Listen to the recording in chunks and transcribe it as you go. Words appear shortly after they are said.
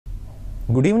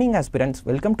Good evening aspirants,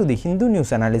 welcome to the Hindu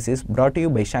News Analysis brought to you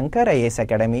by Shankar IAS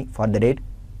Academy for the date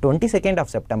 22nd of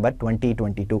September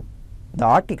 2022. The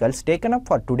articles taken up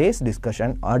for today's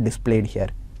discussion are displayed here.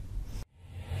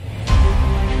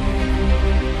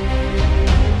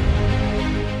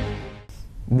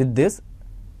 With this,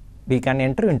 we can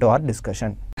enter into our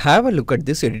discussion. Have a look at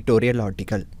this editorial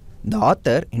article. The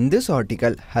author in this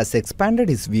article has expanded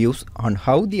his views on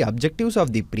how the objectives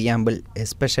of the preamble,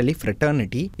 especially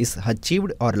fraternity, is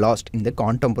achieved or lost in the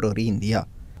contemporary India.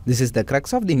 This is the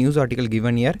crux of the news article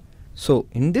given here. So,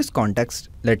 in this context,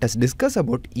 let us discuss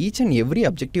about each and every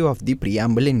objective of the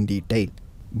preamble in detail.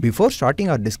 Before starting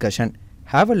our discussion,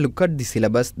 have a look at the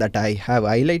syllabus that I have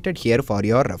highlighted here for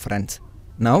your reference.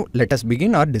 Now, let us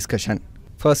begin our discussion.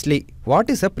 Firstly, what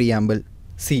is a preamble?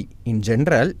 See, in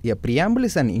general, a preamble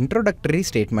is an introductory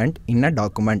statement in a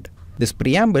document. This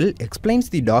preamble explains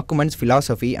the document's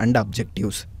philosophy and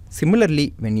objectives.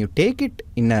 Similarly, when you take it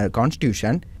in a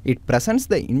constitution, it presents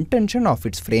the intention of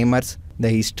its framers, the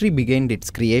history behind its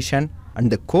creation,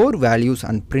 and the core values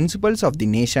and principles of the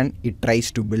nation it tries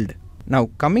to build. Now,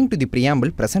 coming to the preamble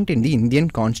present in the Indian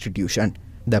Constitution.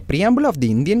 The preamble of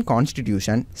the Indian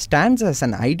Constitution stands as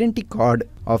an identity card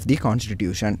of the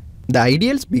Constitution. The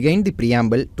ideals behind the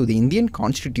preamble to the Indian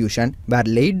Constitution were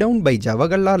laid down by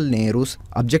Jawaharlal Nehru's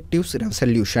Objectives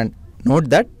Resolution. Note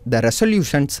that the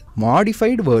resolution's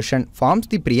modified version forms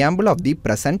the preamble of the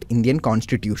present Indian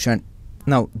Constitution.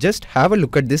 Now, just have a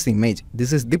look at this image.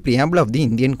 This is the preamble of the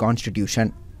Indian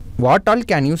Constitution. What all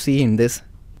can you see in this?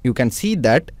 You can see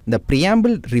that the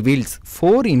preamble reveals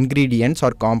 4 ingredients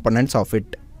or components of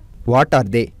it. What are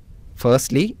they?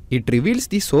 Firstly, it reveals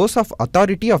the source of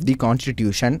authority of the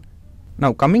Constitution.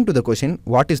 Now coming to the question,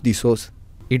 what is the source?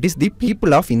 It is the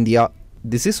people of India.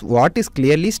 This is what is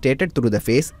clearly stated through the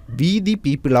phrase, we the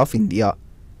people of India.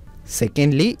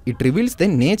 Secondly, it reveals the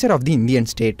nature of the Indian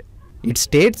state. It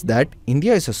states that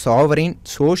India is a sovereign,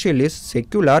 socialist,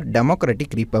 secular,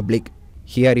 democratic republic.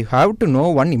 Here you have to know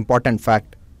one important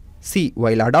fact. See,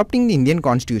 while adopting the Indian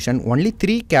Constitution, only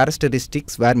 3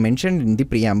 characteristics were mentioned in the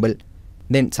preamble.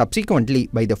 Then subsequently,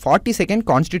 by the 42nd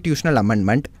Constitutional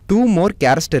Amendment, 2 more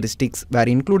characteristics were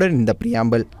included in the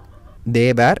preamble.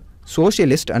 They were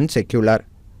socialist and secular.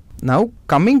 Now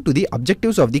coming to the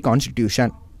objectives of the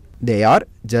Constitution. They are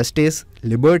justice,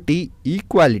 liberty,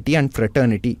 equality and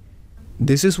fraternity.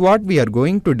 This is what we are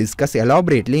going to discuss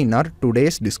elaborately in our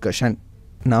today's discussion.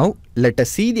 Now let us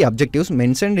see the objectives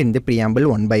mentioned in the preamble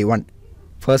one by one.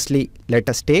 Firstly, let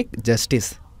us take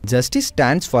justice. Justice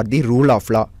stands for the rule of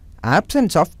law,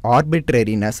 absence of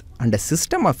arbitrariness and a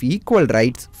system of equal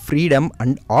rights, freedom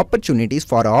and opportunities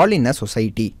for all in a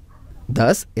society.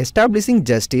 Thus, establishing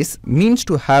justice means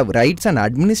to have rights and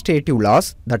administrative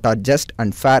laws that are just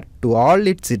and fair to all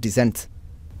its citizens.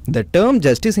 The term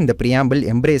justice in the preamble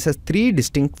embraces 3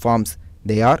 distinct forms.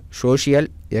 They are social,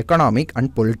 economic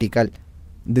and political.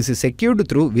 This is secured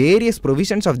through various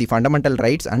provisions of the fundamental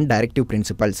rights and directive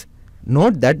principles.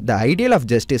 Note that the ideal of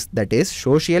justice, that is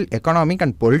social, economic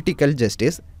and political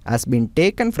justice, has been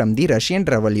taken from the Russian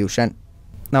Revolution.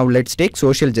 Now let's take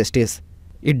social justice.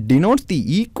 It denotes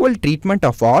the equal treatment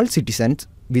of all citizens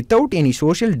without any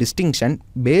social distinction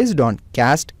based on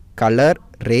caste, color,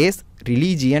 race,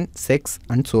 religion, sex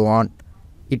and so on.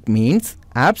 It means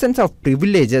absence of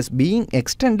privileges being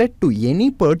extended to any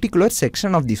particular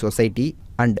section of the society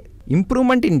and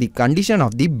improvement in the condition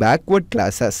of the backward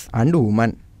classes and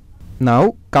women.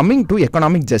 Now coming to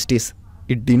economic justice,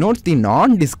 it denotes the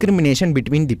non-discrimination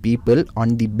between the people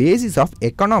on the basis of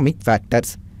economic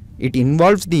factors. It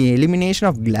involves the elimination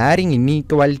of glaring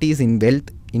inequalities in wealth,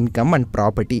 income and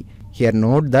property. Here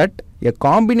note that a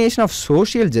combination of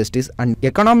social justice and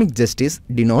economic justice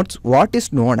denotes what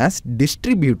is known as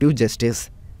distributive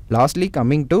justice. Lastly,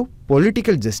 coming to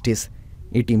political justice,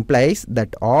 it implies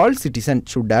that all citizens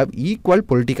should have equal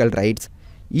political rights,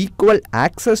 equal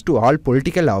access to all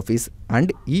political office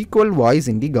and equal voice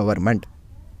in the government.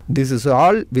 This is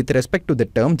all with respect to the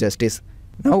term justice.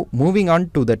 Now moving on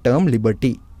to the term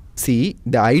liberty. See,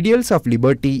 the ideals of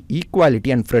liberty,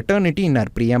 equality and fraternity in our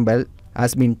preamble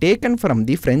has been taken from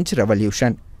the French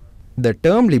Revolution. The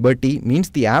term liberty means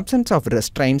the absence of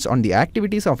restraints on the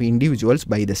activities of individuals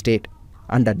by the state.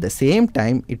 And at the same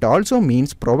time, it also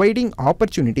means providing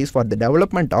opportunities for the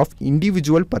development of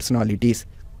individual personalities.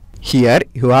 Here,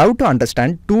 you have to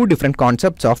understand 2 different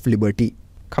concepts of liberty.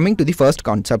 Coming to the first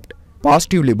concept,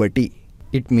 positive liberty.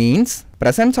 It means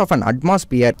presence of an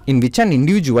atmosphere in which an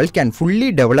individual can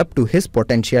fully develop to his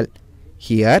potential.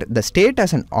 Here, the state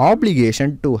has an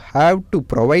obligation to have to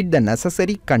provide the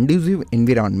necessary conducive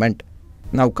environment.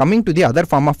 Now coming to the other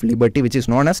form of liberty, which is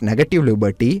known as negative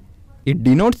liberty. It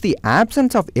denotes the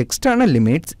absence of external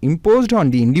limits imposed on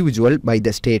the individual by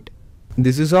the state.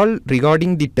 This is all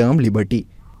regarding the term liberty.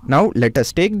 Now let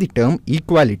us take the term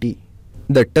equality.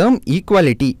 The term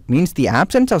equality means the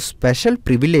absence of special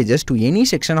privileges to any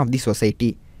section of the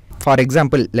society. For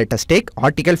example, let us take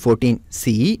Article 14.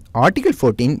 See, Article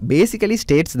 14 basically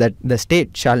states that the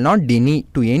state shall not deny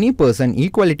to any person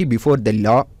equality before the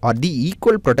law or the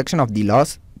equal protection of the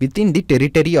laws within the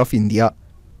territory of India.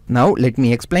 Now let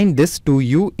me explain this to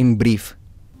you in brief.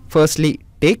 Firstly,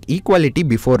 take equality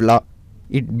before law.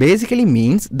 It basically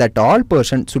means that all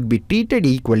persons should be treated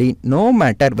equally no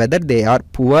matter whether they are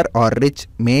poor or rich,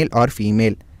 male or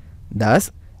female.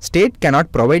 Thus, state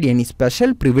cannot provide any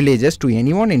special privileges to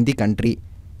anyone in the country.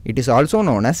 It is also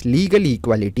known as legal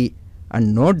equality.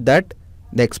 And note that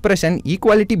the expression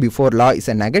equality before law is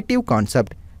a negative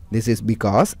concept. This is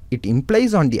because it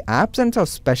implies on the absence of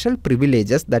special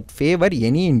privileges that favor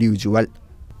any individual.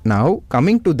 Now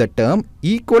coming to the term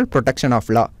equal protection of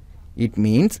law. It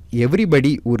means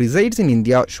everybody who resides in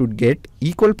India should get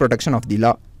equal protection of the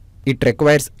law. It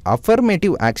requires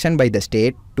affirmative action by the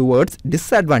state towards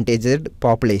disadvantaged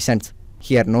populations.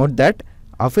 Here note that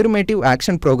affirmative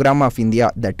action program of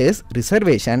India, that is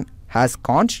reservation, has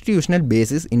constitutional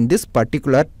basis in this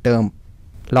particular term.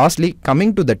 Lastly,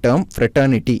 coming to the term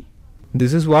fraternity.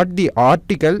 This is what the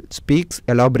article speaks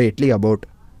elaborately about.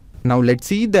 Now let's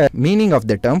see the meaning of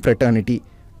the term fraternity.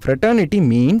 Fraternity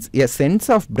means a sense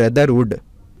of brotherhood.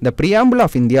 The preamble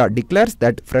of India declares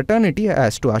that fraternity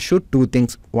has to assure two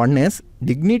things. One is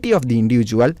dignity of the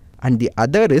individual and the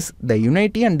other is the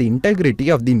unity and the integrity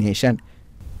of the nation.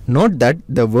 Note that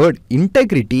the word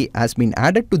integrity has been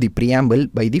added to the preamble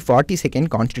by the 42nd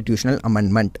Constitutional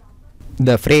Amendment.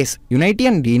 The phrase unity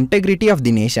and the integrity of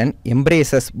the nation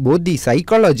embraces both the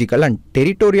psychological and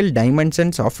territorial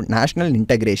dimensions of national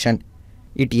integration.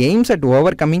 It aims at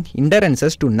overcoming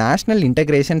hindrances to national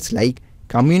integrations like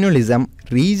communalism,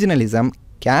 regionalism,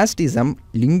 casteism,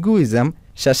 linguism,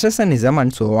 secessionism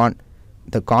and so on.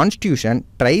 The Constitution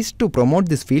tries to promote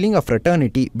this feeling of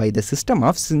fraternity by the system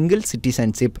of single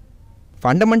citizenship.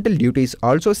 Fundamental duties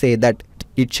also say that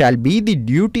it shall be the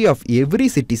duty of every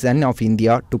citizen of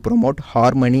India to promote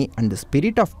harmony and the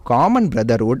spirit of common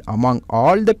brotherhood among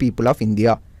all the people of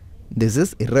India. This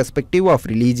is irrespective of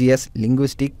religious,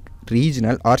 linguistic,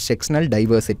 regional or sectional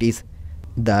diversities.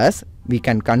 Thus, we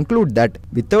can conclude that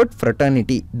without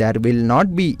fraternity, there will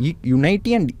not be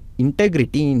unity and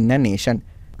integrity in a nation.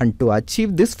 And to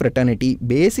achieve this fraternity,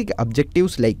 basic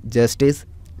objectives like justice,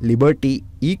 liberty,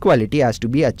 equality has to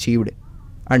be achieved.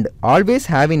 And always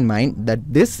have in mind that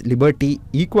this liberty,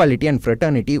 equality and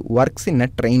fraternity works in a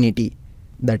trinity.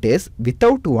 That is,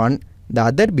 without one, the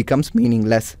other becomes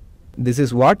meaningless. This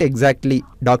is what exactly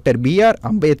Dr. B.R.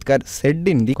 Ambedkar said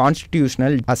in the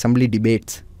Constitutional Assembly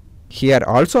debates. Here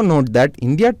also note that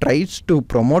India tries to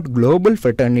promote global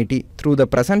fraternity through the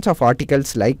presence of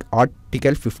articles like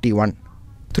Article 51.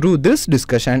 Through this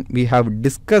discussion, we have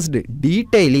discussed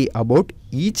detailedly about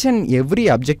each and every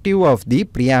objective of the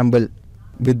preamble.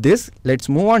 With this, let's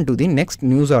move on to the next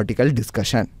news article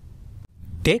discussion.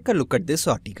 Take a look at this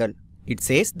article. It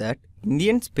says that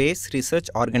Indian Space Research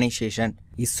Organization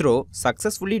ISRO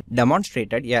successfully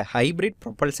demonstrated a hybrid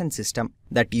propulsion system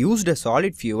that used a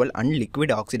solid fuel and liquid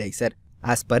oxidizer.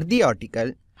 As per the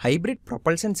article, hybrid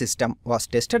propulsion system was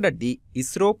tested at the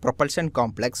ISRO Propulsion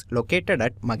Complex located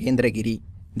at Mahendragiri.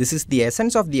 This is the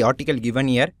essence of the article given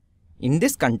here. In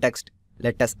this context,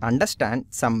 let us understand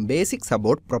some basics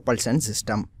about propulsion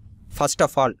system. First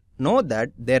of all, know that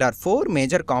there are four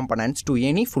major components to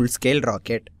any full-scale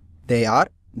rocket. They are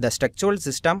the structural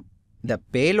system, the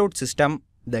payload system,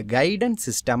 the guidance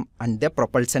system and the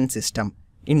propulsion system.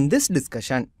 In this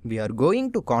discussion, we are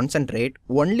going to concentrate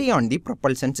only on the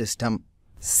propulsion system.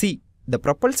 See, the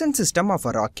propulsion system of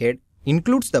a rocket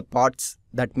includes the parts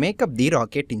that make up the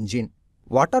rocket engine.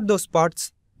 What are those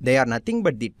parts? They are nothing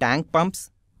but the tank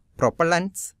pumps,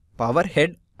 propellants, power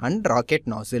head and rocket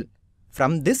nozzle.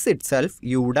 From this itself,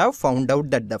 you would have found out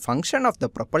that the function of the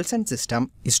propulsion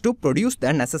system is to produce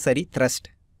the necessary thrust.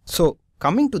 So,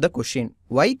 coming to the question,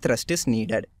 why thrust is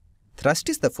needed? Thrust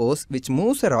is the force which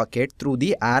moves a rocket through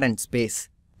the air and space.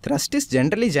 Thrust is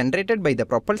generally generated by the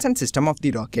propulsion system of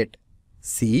the rocket.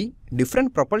 See,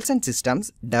 different propulsion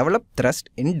systems develop thrust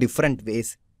in different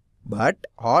ways. But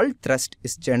all thrust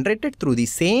is generated through the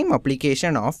same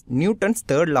application of Newton's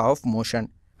third law of motion.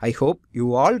 I hope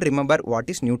you all remember what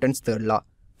is Newton's third law.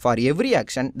 For every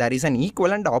action, there is an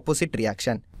equal and opposite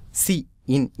reaction. See,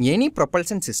 in any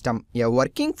propulsion system, a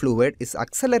working fluid is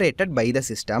accelerated by the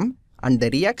system and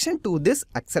the reaction to this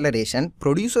acceleration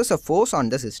produces a force on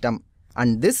the system.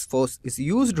 and this force is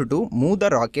used to move the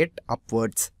rocket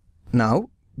upwards. Now,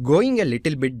 going a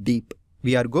little bit deep,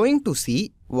 we are going to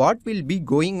see what will be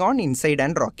going on inside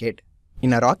an rocket.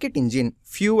 In a rocket engine,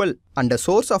 fuel and a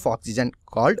source of oxygen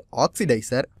called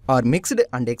oxidizer are mixed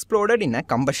and exploded in a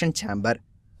combustion chamber.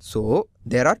 So,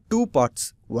 there are two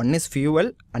parts. One is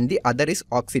fuel and the other is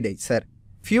oxidizer.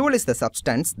 Fuel is the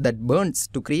substance that burns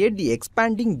to create the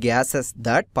expanding gases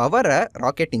that power a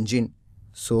rocket engine.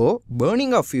 So,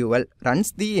 burning of fuel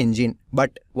runs the engine.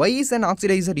 But why is an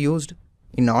oxidizer used?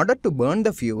 In order to burn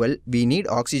the fuel, we need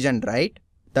oxygen, right?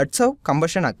 That's how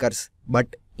combustion occurs.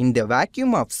 But in the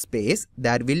vacuum of space,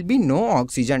 there will be no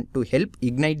oxygen to help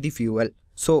ignite the fuel.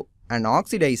 So, an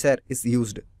oxidizer is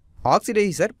used.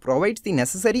 Oxidizer provides the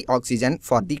necessary oxygen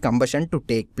for the combustion to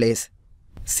take place.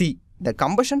 See, the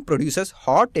combustion produces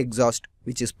hot exhaust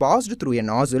which is passed through a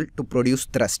nozzle to produce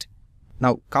thrust.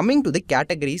 Now, coming to the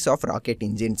categories of rocket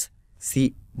engines.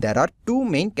 See, there are two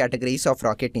main categories of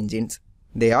rocket engines.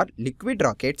 They are liquid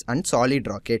rockets and solid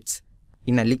rockets.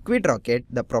 In a liquid rocket,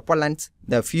 the propellants,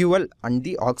 the fuel and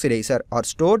the oxidizer are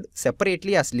stored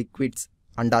separately as liquids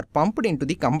and are pumped into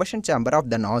the combustion chamber of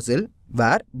the nozzle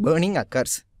where burning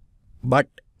occurs. But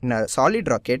in a solid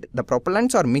rocket, the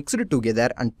propellants are mixed together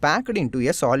and packed into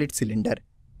a solid cylinder.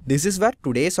 This is where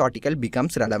today's article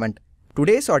becomes relevant.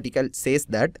 Today's article says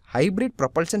that hybrid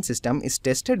propulsion system is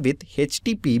tested with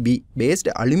HTPB based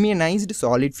aluminized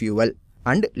solid fuel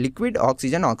and liquid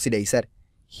oxygen oxidizer.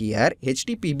 Here,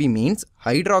 HTPB means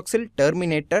hydroxyl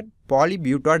terminated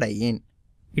polybutadiene.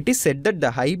 It is said that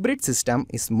the hybrid system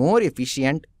is more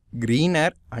efficient,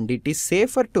 greener, and it is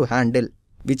safer to handle,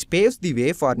 which paves the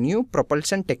way for new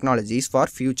propulsion technologies for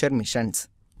future missions.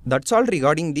 That's all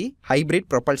regarding the hybrid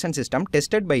propulsion system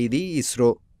tested by the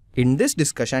ISRO. In this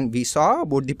discussion, we saw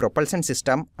about the propulsion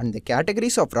system and the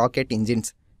categories of rocket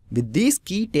engines. With these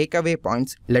key takeaway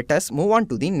points, let us move on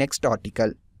to the next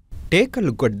article. Take a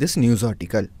look at this news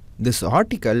article. This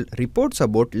article reports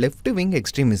about left-wing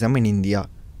extremism in India,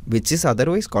 which is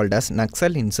otherwise called as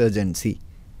Naxal insurgency.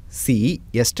 See,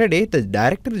 yesterday the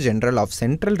Director General of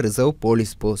Central Reserve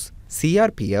Police Force,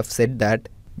 CRPF, said that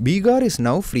Bihar is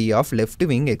now free of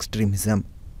left-wing extremism.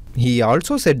 He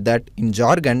also said that in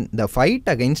Jharkhand, the fight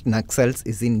against Naxals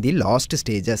is in the last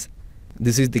stages.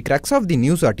 This is the crux of the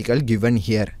news article given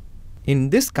here. In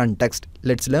this context,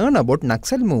 let's learn about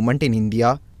Naxal movement in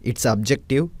India, its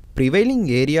objective, prevailing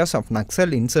areas of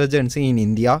Naxal insurgency in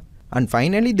India, and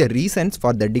finally the reasons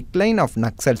for the decline of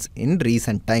Naxals in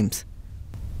recent times.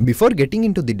 Before getting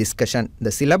into the discussion,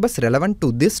 the syllabus relevant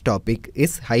to this topic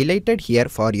is highlighted here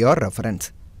for your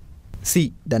reference.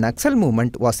 See, the Naxal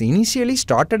movement was initially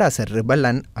started as a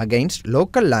rebellion against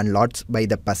local landlords by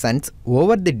the peasants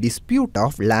over the dispute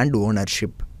of land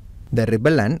ownership. The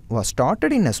rebellion was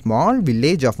started in a small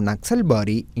village of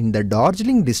Naxalbari in the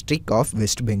Darjeeling district of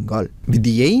West Bengal, with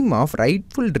the aim of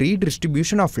rightful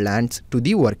redistribution of lands to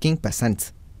the working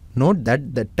peasants. Note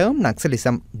that the term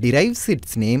Naxalism derives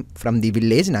its name from the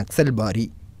village Naxalbari.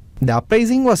 The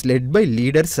uprising was led by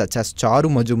leaders such as Charu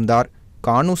Majumdar,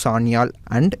 Kanu Sanyal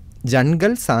and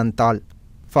Jangal Santal.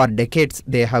 For decades,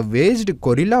 they have waged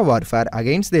guerrilla warfare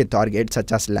against their targets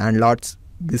such as landlords,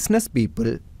 business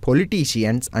people,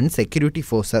 politicians and security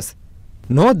forces.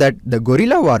 Know that the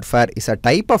guerrilla warfare is a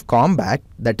type of combat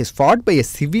that is fought by a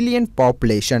civilian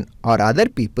population or other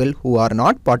people who are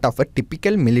not part of a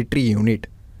typical military unit.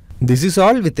 This is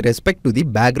all with respect to the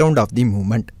background of the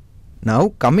movement. Now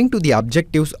coming to the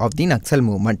objectives of the Naxal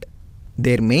movement.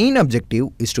 Their main objective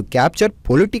is to capture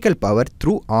political power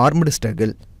through armed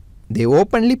struggle. They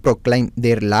openly proclaim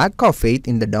their lack of faith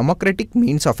in the democratic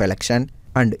means of election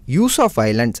and use of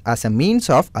violence as a means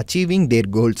of achieving their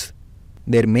goals.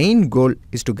 Their main goal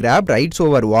is to grab rights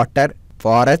over water,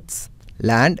 forests,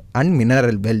 land and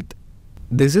mineral wealth.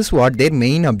 This is what their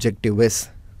main objective is.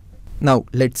 Now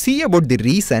let's see about the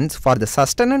reasons for the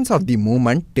sustenance of the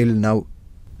movement till now.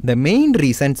 The main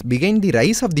reasons behind the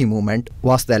rise of the movement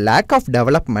was the lack of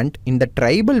development in the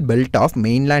tribal belt of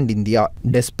mainland India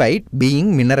despite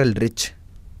being mineral rich.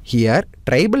 Here,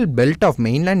 tribal belt of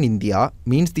mainland India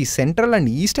means the central and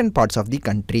eastern parts of the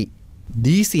country.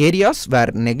 These areas were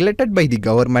neglected by the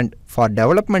government for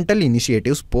developmental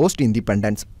initiatives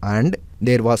post-independence, and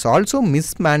there was also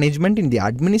mismanagement in the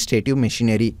administrative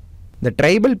machinery. The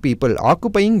tribal people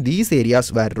occupying these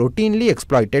areas were routinely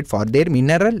exploited for their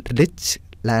mineral-rich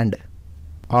land.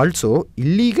 Also,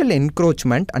 illegal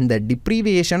encroachment and the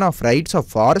deprivation of rights of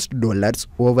forest dwellers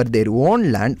over their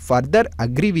own land further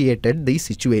aggravated the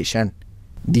situation.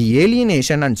 The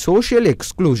alienation and social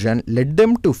exclusion led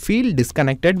them to feel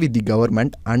disconnected with the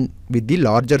government and with the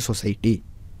larger society.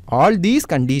 All these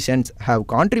conditions have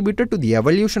contributed to the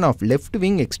evolution of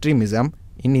left-wing extremism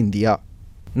in India.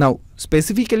 Now,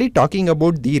 specifically talking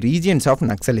about the regions of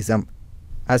Naxalism.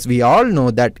 As we all know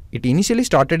that it initially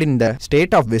started in the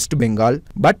state of West Bengal,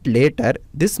 but later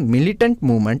this militant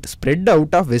movement spread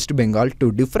out of West Bengal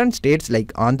to different states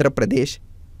like Andhra Pradesh,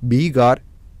 Bihar,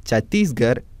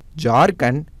 Chhattisgarh,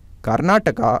 Jharkhand,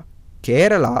 Karnataka,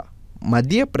 Kerala,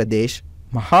 Madhya Pradesh,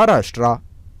 Maharashtra,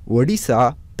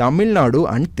 Odisha, Tamil Nadu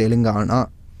and Telangana.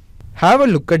 Have a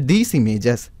look at these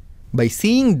images. By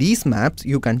seeing these maps,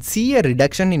 you can see a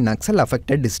reduction in Naxal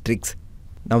affected districts.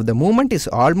 Now the movement is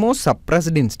almost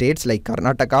suppressed in states like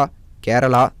Karnataka,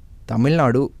 Kerala, Tamil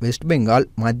Nadu, West Bengal,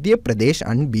 Madhya Pradesh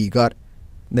and Bihar.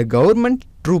 The government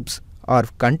troops are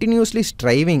continuously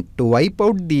striving to wipe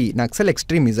out the Naxal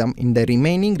extremism in the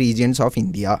remaining regions of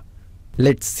India.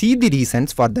 Let's see the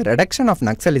reasons for the reduction of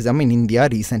Naxalism in India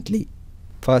recently.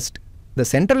 First, the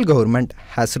central government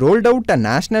has rolled out a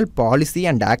national policy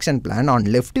and action plan on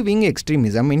left-wing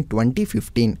extremism in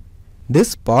 2015.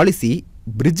 This policy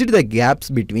bridged the gaps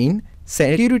between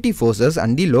security forces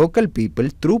and the local people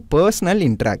through personal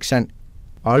interaction.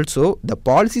 Also, the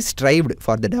policy strived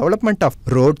for the development of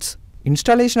roads,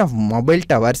 installation of mobile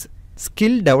towers,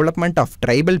 skill development of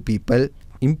tribal people,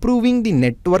 improving the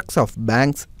networks of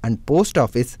banks and post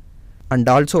office, and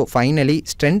also finally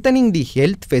strengthening the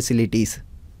health facilities.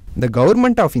 The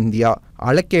government of India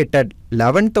allocated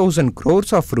 11,000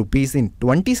 crores of rupees in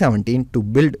 2017 to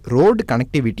build road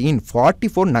connectivity in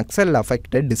 44 Naxal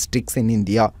affected districts in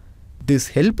India. This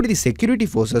helped the security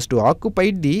forces to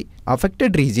occupy the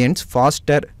affected regions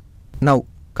faster. Now,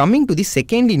 coming to the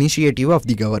second initiative of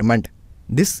the government.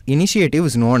 This initiative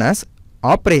is known as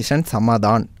Operation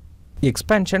Samadhan.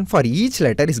 Expansion for each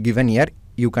letter is given here.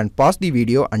 You can pause the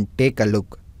video and take a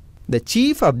look. The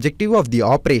chief objective of the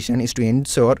operation is to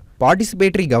ensure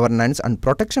participatory governance and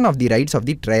protection of the rights of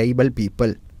the tribal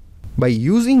people. By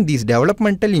using these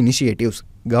developmental initiatives,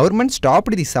 government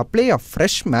stopped the supply of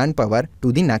fresh manpower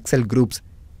to the Naxal groups.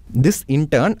 This in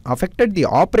turn affected the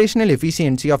operational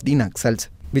efficiency of the Naxals,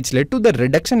 which led to the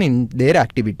reduction in their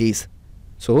activities.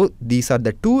 So, these are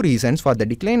the two reasons for the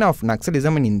decline of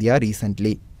Naxalism in India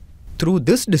recently. Through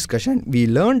this discussion, we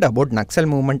learned about Naxal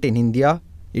movement in India,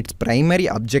 its primary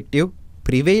objective,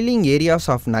 prevailing areas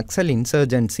of Naxal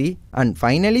insurgency, and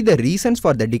finally the reasons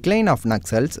for the decline of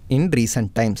Naxals in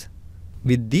recent times.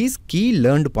 With these key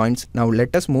learned points, now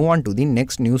let us move on to the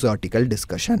next news article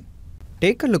discussion.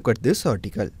 Take a look at this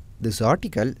article. This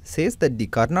article says that the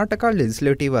Karnataka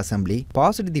Legislative Assembly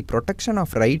passed the Protection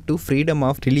of Right to Freedom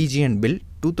of Religion Bill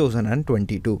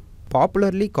 2022,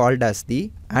 popularly called as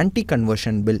the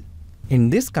Anti-Conversion Bill. In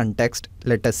this context,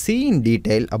 let us see in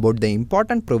detail about the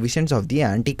important provisions of the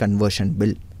Anti-Conversion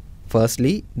Bill.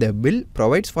 Firstly, the bill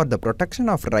provides for the protection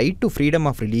of right to freedom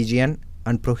of religion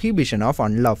and prohibition of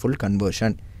unlawful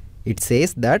conversion. It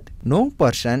says that no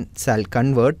person shall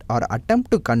convert or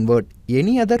attempt to convert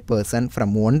any other person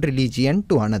from one religion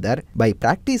to another by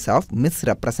practice of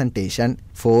misrepresentation,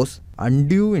 force,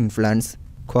 undue influence,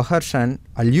 coercion,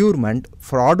 allurement,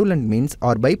 fraudulent means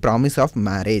or by promise of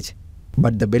marriage.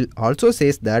 But the bill also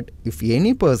says that if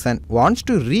any person wants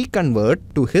to reconvert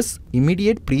to his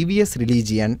immediate previous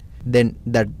religion, then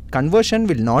that conversion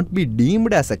will not be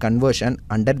deemed as a conversion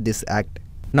under this act.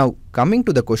 Now, coming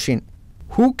to the question,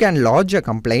 who can lodge a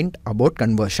complaint about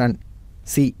conversion?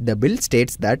 See, the bill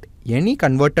states that any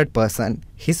converted person,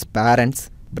 his parents,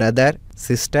 brother,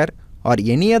 sister, or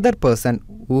any other person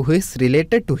who is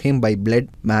related to him by blood,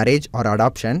 marriage, or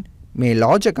adoption may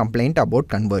lodge a complaint about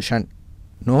conversion.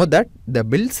 Know that the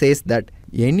bill says that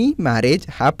any marriage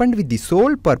happened with the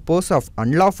sole purpose of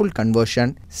unlawful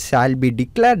conversion shall be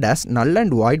declared as null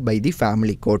and void by the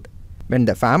family court. When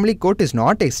the family court is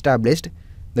not established,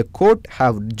 the court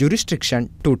have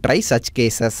jurisdiction to try such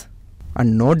cases.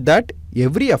 And note that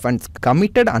every offence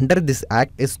committed under this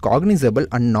act is cognizable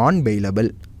and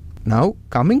non-bailable. Now,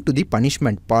 coming to the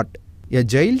punishment part. A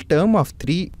jail term of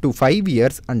 3 to 5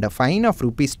 years and a fine of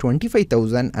Rs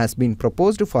 25,000 has been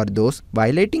proposed for those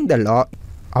violating the law.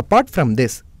 Apart from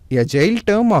this, a jail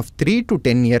term of 3 to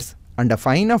 10 years and a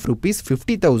fine of Rs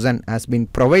 50,000 has been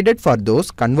provided for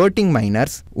those converting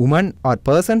minors, women or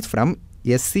persons from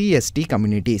SC/ST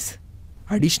communities.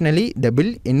 Additionally, the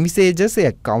bill envisages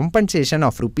a compensation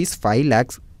of Rs 5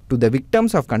 lakhs to the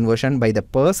victims of conversion by the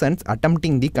persons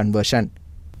attempting the conversion.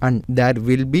 And there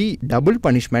will be double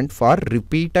punishment for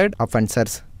repeated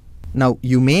offenders. Now,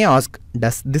 you may ask,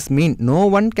 does this mean no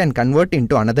one can convert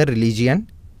into another religion?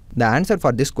 The answer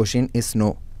for this question is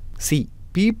no. See,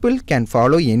 people can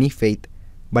follow any faith,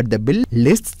 but the bill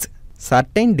lists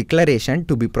certain declarations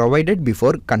to be provided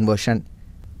before conversion.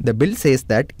 The bill says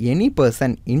that any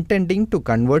person intending to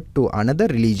convert to another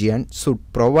religion should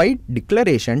provide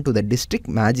declaration to the district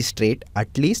magistrate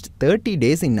at least 30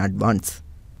 days in advance.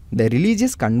 The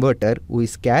religious converter who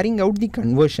is carrying out the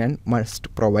conversion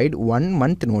must provide 1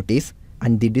 month notice,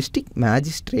 and the district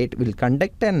magistrate will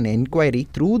conduct an inquiry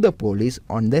through the police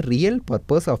on the real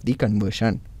purpose of the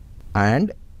conversion.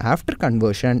 And after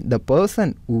conversion, the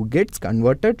person who gets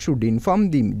converted should inform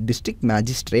the district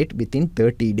magistrate within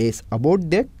 30 days about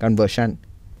the conversion.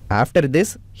 After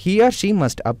this, he or she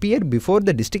must appear before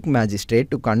the district magistrate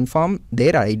to confirm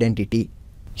their identity.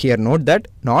 Here note that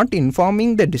not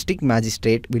informing the district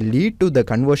magistrate will lead to the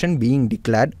conversion being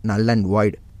declared null and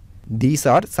void. These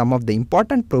are some of the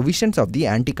important provisions of the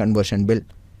anti-conversion bill.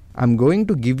 I am going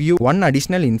to give you one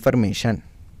additional information.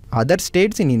 Other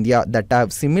states in India that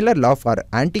have similar law for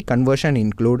anti-conversion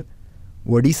include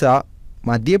Odisha,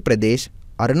 Madhya Pradesh,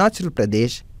 Arunachal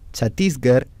Pradesh,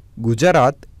 Chhattisgarh,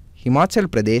 Gujarat, Himachal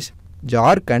Pradesh,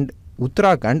 Jharkhand,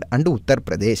 Uttarakhand and Uttar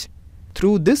Pradesh.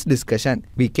 Through this discussion,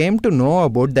 we came to know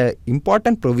about the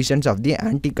important provisions of the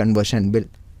anti-conversion bill.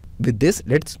 With this,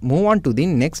 let's move on to the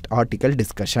next article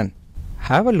discussion.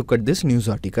 Have a look at this news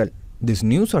article. This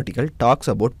news article talks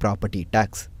about property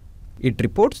tax. It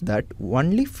reports that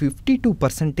only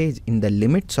 52% in the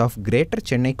limits of Greater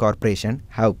Chennai Corporation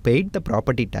have paid the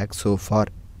property tax so far.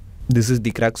 This is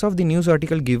the crux of the news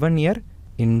article given here.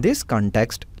 In this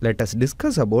context, let us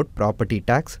discuss about property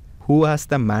tax, who has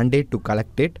the mandate to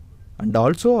collect it, and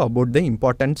also about the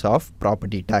importance of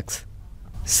property tax.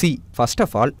 See, first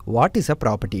of all, what is a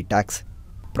property tax?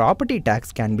 Property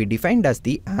tax can be defined as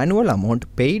the annual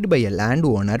amount paid by a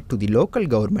landowner to the local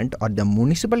government or the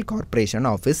municipal corporation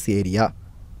of his area.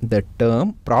 The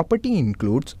term property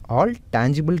includes all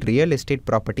tangible real estate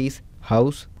properties,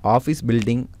 house, office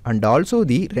building, and also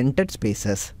the rented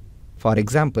spaces. For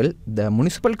example, the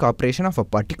municipal corporation of a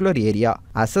particular area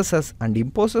assesses and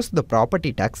imposes the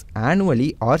property tax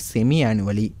annually or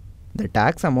semi-annually. The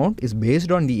tax amount is based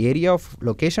on the area of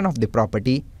location of the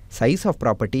property, size of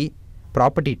property,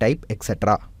 property type,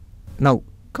 etc. Now,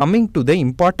 coming to the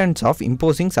importance of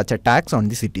imposing such a tax on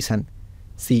the citizen.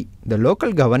 See, the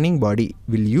local governing body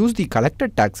will use the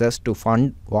collected taxes to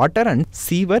fund water and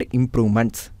sewer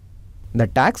improvements. The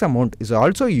tax amount is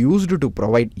also used to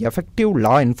provide effective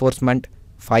law enforcement,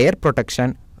 fire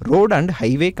protection, road and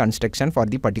highway construction for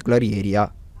the particular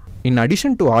area. In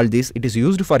addition to all this, it is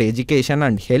used for education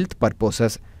and health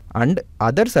purposes and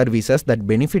other services that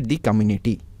benefit the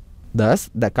community. Thus,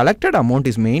 the collected amount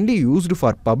is mainly used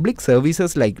for public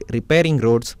services like repairing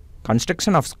roads,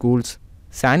 construction of schools,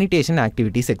 sanitation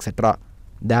activities, etc.,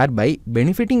 thereby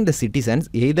benefiting the citizens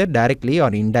either directly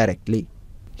or indirectly.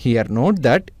 Here note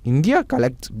that India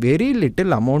collects very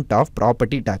little amount of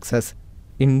property taxes.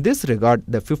 In this regard,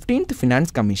 the 15th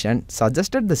Finance Commission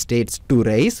suggested the states to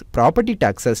raise property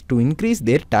taxes to increase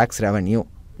their tax revenue.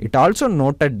 It also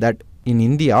noted that in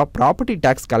India, property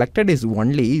tax collected is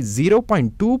only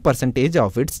 0.2%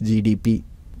 of its GDP,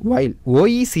 while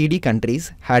OECD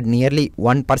countries had nearly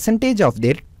 1% of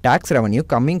their tax revenue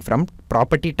coming from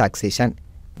property taxation.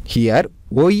 Here,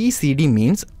 OECD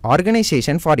means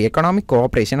Organization for Economic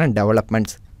Cooperation and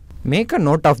Development. Make a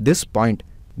note of this point.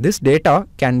 This data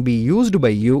can be used by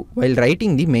you while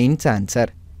writing the mains answer.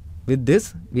 With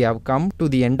this, we have come to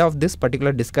the end of this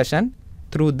particular discussion.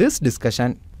 Through this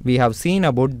discussion, we have seen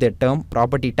about the term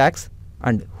property tax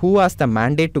and who has the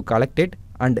mandate to collect it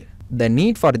and the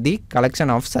need for the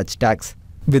collection of such tax.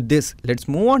 With this, let's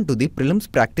move on to the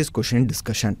prelims practice question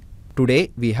discussion.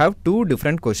 Today, we have two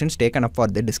different questions taken up for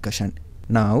the discussion.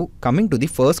 Now, coming to the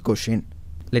first question.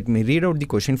 Let me read out the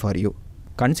question for you.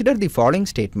 Consider the following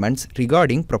statements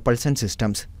regarding propulsion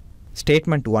systems.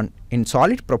 Statement 1. In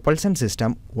solid propulsion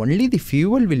system, only the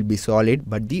fuel will be solid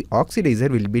but the oxidizer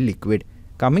will be liquid.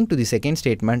 Coming to the second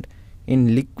statement,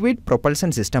 in liquid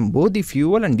propulsion system, both the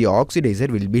fuel and the oxidizer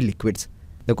will be liquids.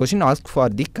 The question asks for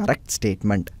the correct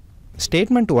statement.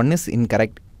 Statement 1 is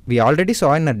incorrect. We already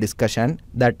saw in our discussion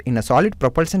that in a solid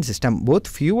propulsion system, both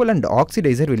fuel and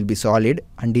oxidizer will be solid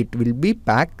and it will be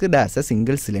packed as a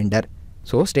single cylinder.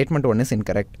 So, statement 1 is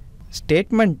incorrect.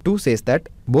 Statement 2 says that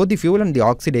both the fuel and the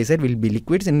oxidizer will be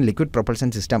liquids in liquid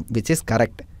propulsion system, which is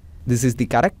correct. This is the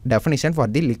correct definition for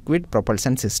the liquid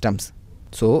propulsion systems.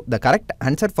 So, the correct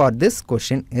answer for this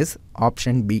question is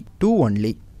option B, 2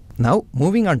 only. Now,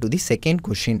 moving on to the second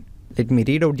question. Let me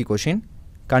read out the question.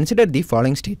 Consider the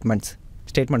following statements.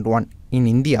 Statement 1. In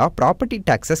India, property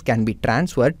taxes can be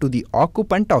transferred to the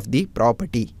occupant of the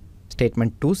property.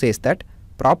 Statement 2 says that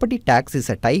property tax is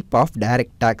a type of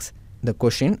direct tax. The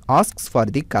question asks for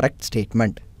the correct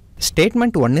statement.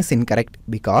 Statement 1 is incorrect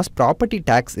because property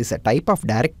tax is a type of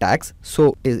direct tax,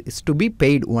 so it is to be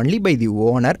paid only by the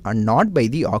owner and not by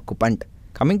the occupant.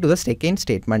 Coming to the second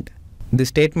statement. This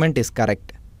statement is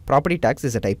correct. Property tax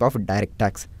is a type of direct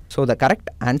tax. So the correct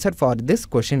answer for this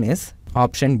question is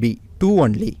option B, 2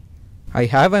 only. I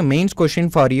have a mains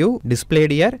question for you displayed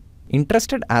here.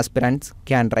 Interested aspirants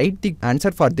can write the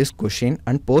answer for this question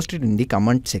and post it in the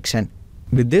comment section.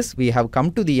 With this, we have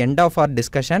come to the end of our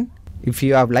discussion. If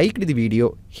you have liked the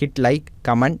video, hit like,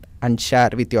 comment and share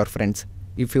with your friends.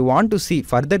 If you want to see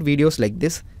further videos like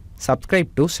this,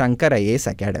 subscribe to Shankar IAS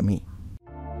Academy.